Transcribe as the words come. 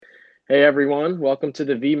Hey everyone, welcome to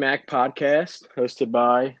the VMAC podcast hosted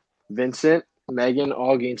by Vincent, Megan,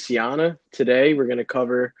 Augie, and Sienna. Today we're going to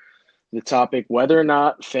cover the topic whether or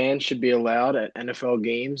not fans should be allowed at NFL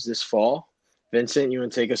games this fall. Vincent, you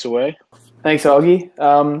want to take us away? Thanks,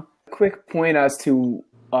 Augie. Quick point as to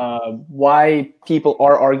why people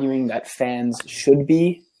are arguing that fans should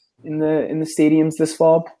be in the stadiums this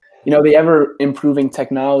fall. You know, the ever improving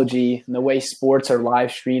technology and the way sports are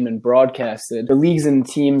live streamed and broadcasted, the leagues and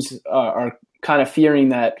teams are kind of fearing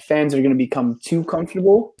that fans are going to become too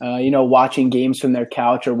comfortable, watching games from their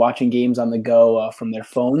couch or watching games on the go from their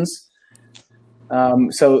phones.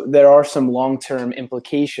 So there are some long-term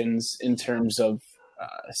implications in terms of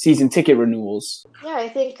season ticket renewals. Yeah, I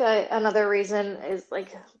think another reason is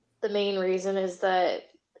the main reason is that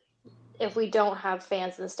if we don't have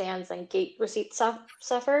fans in the stands, then gate receipts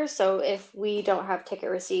suffer. So if we don't have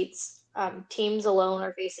ticket receipts, teams alone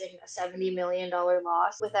are facing a $70 million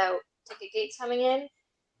loss without ticket gates coming in.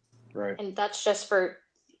 Right. And that's just for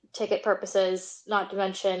ticket purposes, not to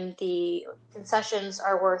mention the concessions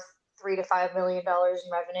are worth $3 to $5 million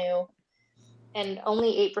in revenue. And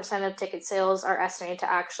only 8% of ticket sales are estimated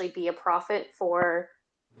to actually be a profit for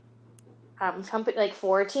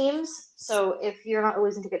for teams. So if you're not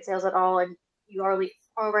losing ticket sales at all and you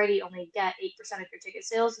already only get 8% of your ticket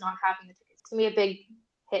sales, not having the tickets, it's going to be a big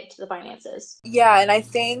hit to the finances. Yeah, and I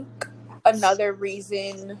think another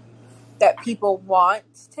reason that people want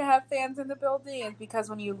to have fans in the building is because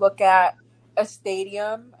when you look at a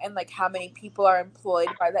stadium and how many people are employed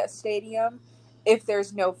by that stadium, if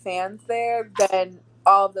there's no fans there, then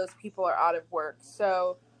all of those people are out of work.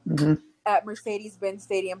 So at Mercedes-Benz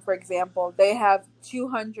Stadium, for example, they have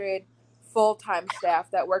 200 full-time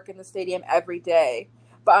staff that work in the stadium every day.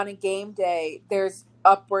 But on a game day, there's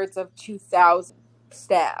upwards of 2,000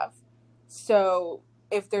 staff. So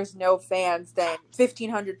if there's no fans, then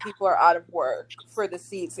 1,500 people are out of work for the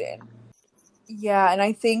season. Yeah, and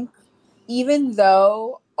I think even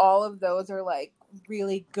though all of those are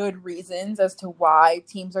really good reasons as to why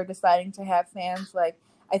teams are deciding to have fans,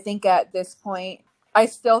 I think at this point, I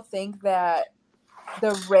still think that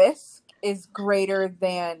the risk is greater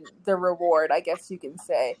than the reward, I guess you can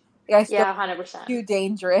say. Yeah, 100%. Too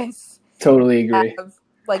dangerous. Totally agree. To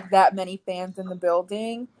have, that many fans in the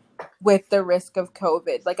building with the risk of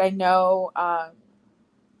COVID. I know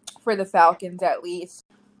for the Falcons at least,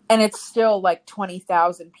 and it's still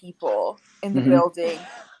 20,000 people in the building.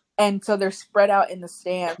 And so they're spread out in the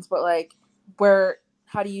stands, but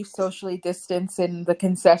how do you socially distance in the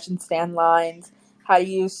concession stand lines? How do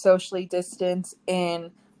you socially distance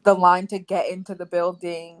in the line to get into the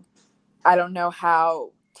building? I don't know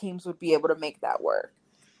how teams would be able to make that work.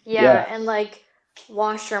 Yeah. And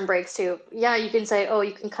washroom breaks too. Yeah, you can say, oh,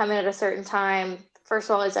 you can come in at a certain time. First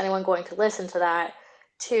of all, is anyone going to listen to that?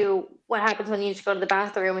 Two, what happens when you need to go to the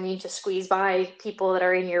bathroom and you just squeeze by people that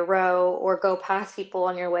are in your row or go past people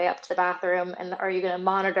on your way up to the bathroom? And are you going to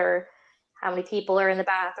monitor how many people are in the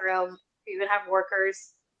bathroom? Are you going to have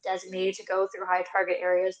workers designated to go through high target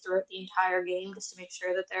areas throughout the entire game just to make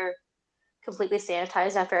sure that they're completely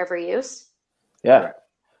sanitized after every use? Yeah.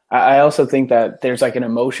 I also think that there's an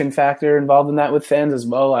emotion factor involved in that with fans as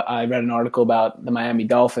well. I read an article about the Miami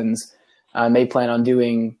Dolphins. They plan on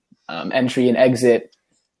doing entry and exit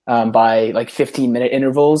by 15-minute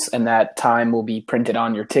intervals, and that time will be printed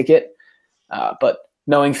on your ticket. But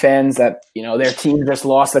knowing fans that, their team just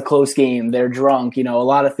lost a close game, they're drunk, a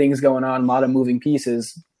lot of things going on, a lot of moving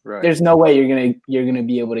pieces. Right. There's no way you're gonna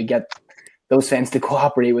be able to get those fans to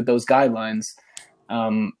cooperate with those guidelines.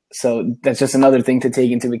 So that's just another thing to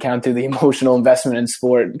take into account too. The emotional investment in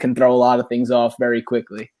sport can throw a lot of things off very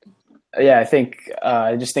quickly. Yeah,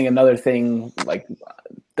 I just think another thing,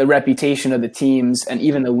 the reputation of the teams and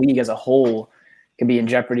even the league as a whole can be in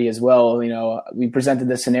jeopardy as well. We presented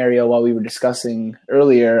this scenario while we were discussing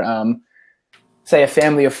earlier. Say a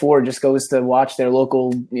family of four just goes to watch their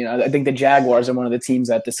local, I think the Jaguars are one of the teams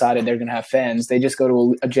that decided they're going to have fans. They just go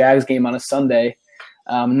to a Jags game on a Sunday.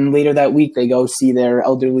 And later that week, they go see their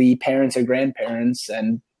elderly parents or grandparents,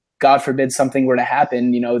 and God forbid something were to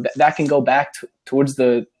happen, that can go back towards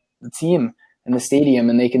the team and the stadium,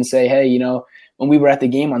 and they can say, hey, when we were at the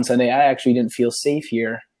game on Sunday, I actually didn't feel safe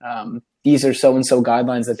here. These are so-and-so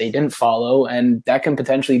guidelines that they didn't follow, and that can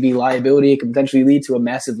potentially be liability. It can potentially lead to a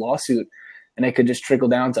massive lawsuit, and it could just trickle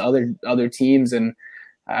down to other teams. And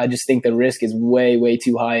I just think the risk is way, way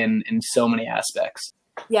too high in so many aspects.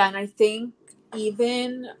 Yeah, and I think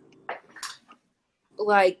even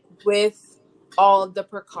with all of the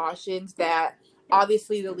precautions that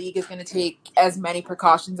obviously the league is going to take as many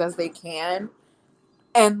precautions as they can.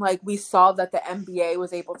 And we saw that the NBA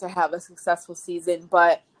was able to have a successful season,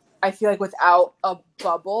 but I feel like without a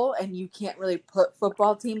bubble, and you can't really put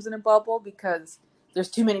football teams in a bubble because there's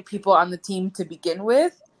too many people on the team to begin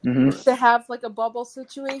with to have like a bubble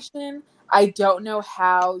situation. I don't know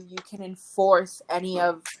how you can enforce any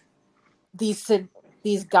of these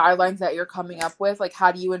guidelines that you're coming up with. Like,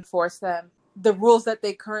 how do you enforce them? The rules that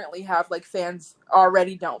they currently have, like, fans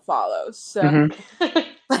already don't follow. So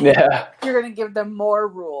Yeah. you're going to give them more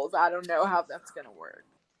rules. I don't know how that's going to work.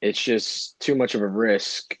 It's just too much of a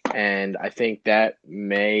risk. And I think that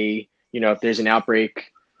may, if there's an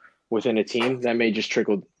outbreak within a team, that may just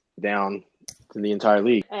trickle down to the entire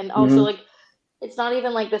league. And also, like, it's not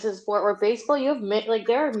even like this is sport or baseball. You have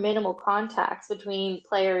there are minimal contacts between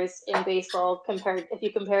players in baseball if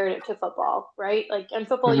you compare it to football, right? Like in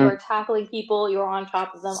football, you are tackling people, you're on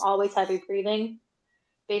top of them, always heavy breathing.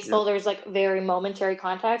 Baseball, there's like very momentary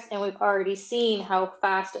contacts, and we've already seen how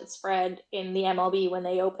fast it spread in the MLB when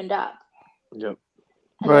they opened up. Yep.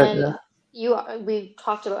 And then we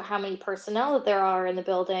talked about how many personnel that there are in the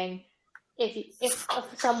building. If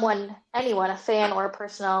anyone, a fan or a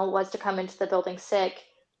personnel, was to come into the building sick,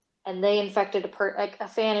 and they infected a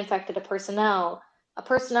fan infected a personnel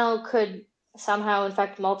could somehow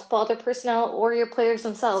infect multiple other personnel or your players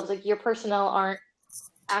themselves. Like your personnel aren't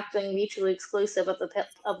acting mutually exclusive of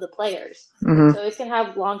the players, so it can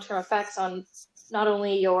have long-term effects on not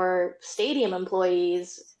only your stadium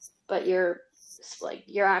employees but your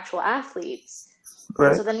actual athletes.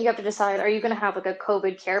 Right. So then you have to decide: are you going to have like a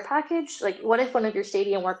COVID care package? Like, what if one of your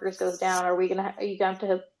stadium workers goes down? Are you going to have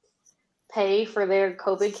to pay for their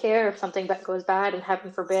COVID care if something goes bad, and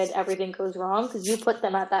heaven forbid everything goes wrong, because you put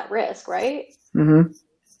them at that risk, right?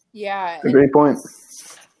 Yeah. A great point.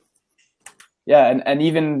 Yeah, and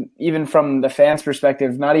even from the fans'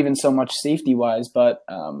 perspective, not even so much safety wise, but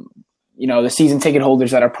the season ticket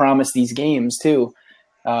holders that are promised these games too.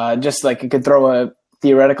 Just like, it could throw a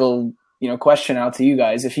theoretical question out to you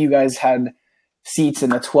guys. If you guys had seats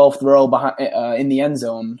in the 12th row behind in the end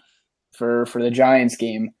zone for the Giants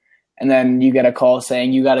game, and then you get a call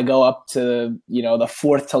saying you got to go up to the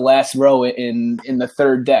fourth to last row in the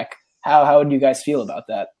third deck, how would you guys feel about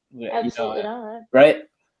that? Absolutely not. Right?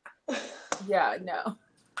 Yeah, no.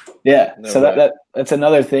 Yeah, no so way. that's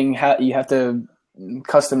another thing. You have to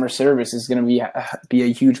customer service is going to be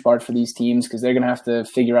a huge part for these teams, because they're going to have to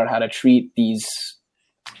figure out how to treat these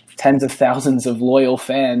tens of thousands of loyal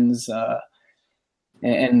fans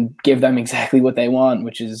and give them exactly what they want,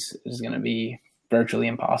 which is going to be virtually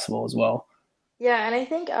impossible as well. Yeah, and I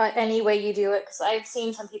think any way you do it, because I've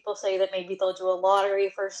seen some people say that maybe they'll do a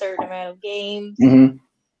lottery for a certain amount of games and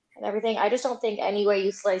everything. I just don't think any way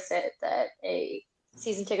you slice it that a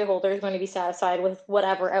season ticket holder is going to be satisfied with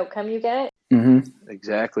whatever outcome you get.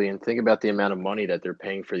 Exactly, and think about the amount of money that they're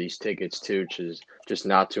paying for these tickets too, which is just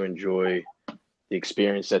not to enjoy the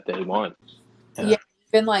experience that they want. Yeah,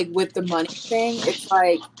 even like with the money thing, it's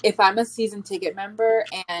like if I'm a season ticket member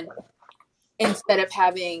and instead of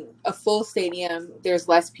having a full stadium, there's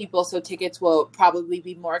less people, so tickets will probably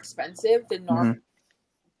be more expensive than normal.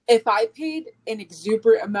 If I paid an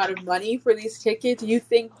exuberant amount of money for these tickets, you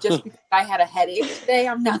think just because I had a headache today,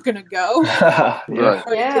 I'm not going to go? Right.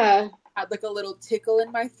 Yeah. Had like a little tickle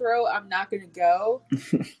in my throat, I'm not going to go.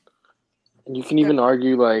 And you can even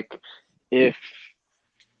argue, like, if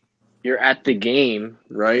you're at the game,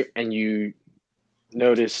 right, and you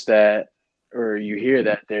notice that, or you hear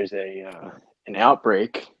that there's an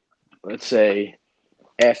outbreak, let's say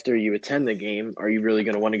after you attend the game, are you really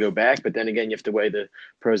going to want to go back? But then again, you have to weigh the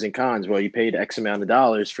pros and cons. Well, you paid X amount of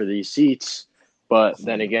dollars for these seats, but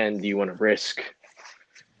then again, do you want to risk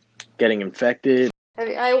getting infected?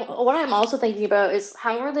 What I'm also thinking about is,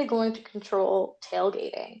 how are they going to control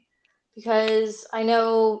tailgating? Because I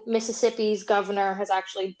know Mississippi's governor has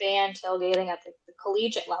actually banned tailgating at the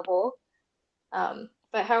collegiate level.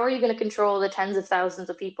 But how are you going to control the tens of thousands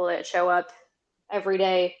of people that show up every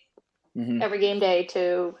day, every game day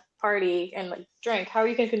to party and like drink? How are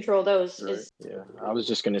you going to control those? Right. Yeah, I was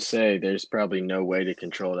just going to say there's probably no way to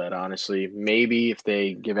control that, honestly. Maybe if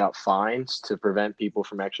they give out fines to prevent people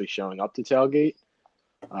from actually showing up to tailgate,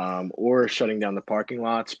 or shutting down the parking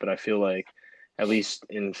lots. But I feel like, at least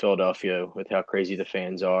in Philadelphia, with how crazy the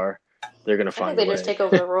fans are, they're going to find a way. They just take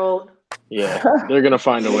over the road. Yeah, they're going to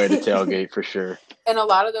find a way to tailgate for sure. And a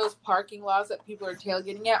lot of those parking lots that people are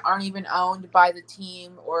tailgating at aren't even owned by the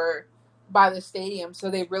team or by the stadium, so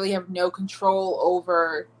they really have no control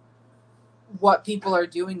over what people are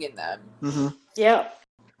doing in them. Yeah.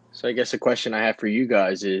 So I guess a question I have for you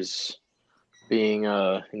guys is, being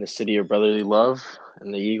in the city of brotherly love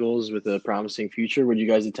and the Eagles with a promising future, would you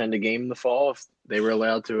guys attend a game in the fall if they were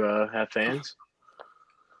allowed to have fans?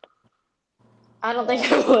 I don't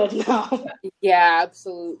think I would, no. Yeah,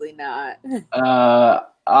 absolutely not.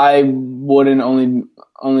 I wouldn't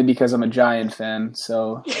only because I'm a Giant fan.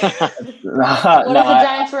 So What if the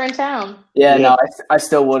Giants were in town? Yeah, no, I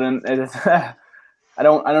still wouldn't. I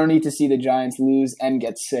don't need to see the Giants lose and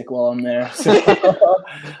get sick while I'm there. So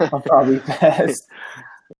I'll probably pass.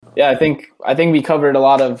 Yeah, I think we covered a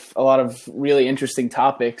lot of really interesting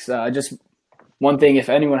topics. Just one thing, if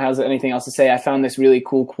anyone has anything else to say, I found this really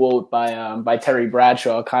cool quote by Terry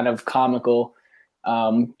Bradshaw, kind of comical,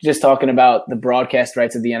 just talking about the broadcast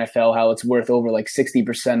rights of the NFL, how it's worth over like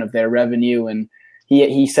 60% of their revenue, and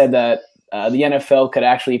he said that the NFL could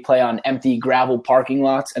actually play on empty gravel parking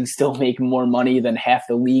lots and still make more money than half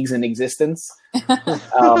the leagues in existence.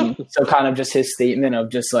 So kind of just his statement of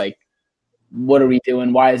just like, what are we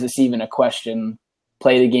doing? Why is this even a question?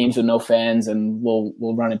 Play the games with no fans, and we'll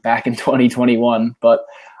run it back in 2021. But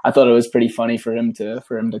I thought it was pretty funny for him to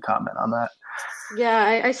comment on that.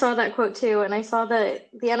 Yeah, I saw that quote too, and I saw that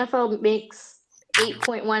the NFL makes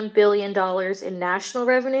 $8.1 billion in national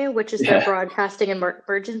revenue, which is their broadcasting and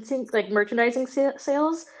merchandising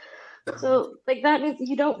sales. So like that means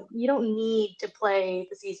you don't need to play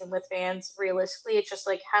the season with fans. Realistically, it's just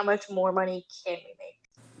like how much more money can we make?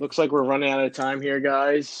 Looks like we're running out of time here,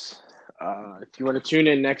 guys. If you want to tune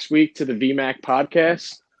in next week to the VMAC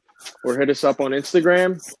podcast or hit us up on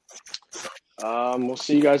Instagram, we'll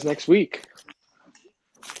see you guys next week.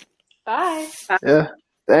 Bye. Yeah.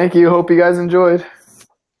 Thank you. Hope you guys enjoyed.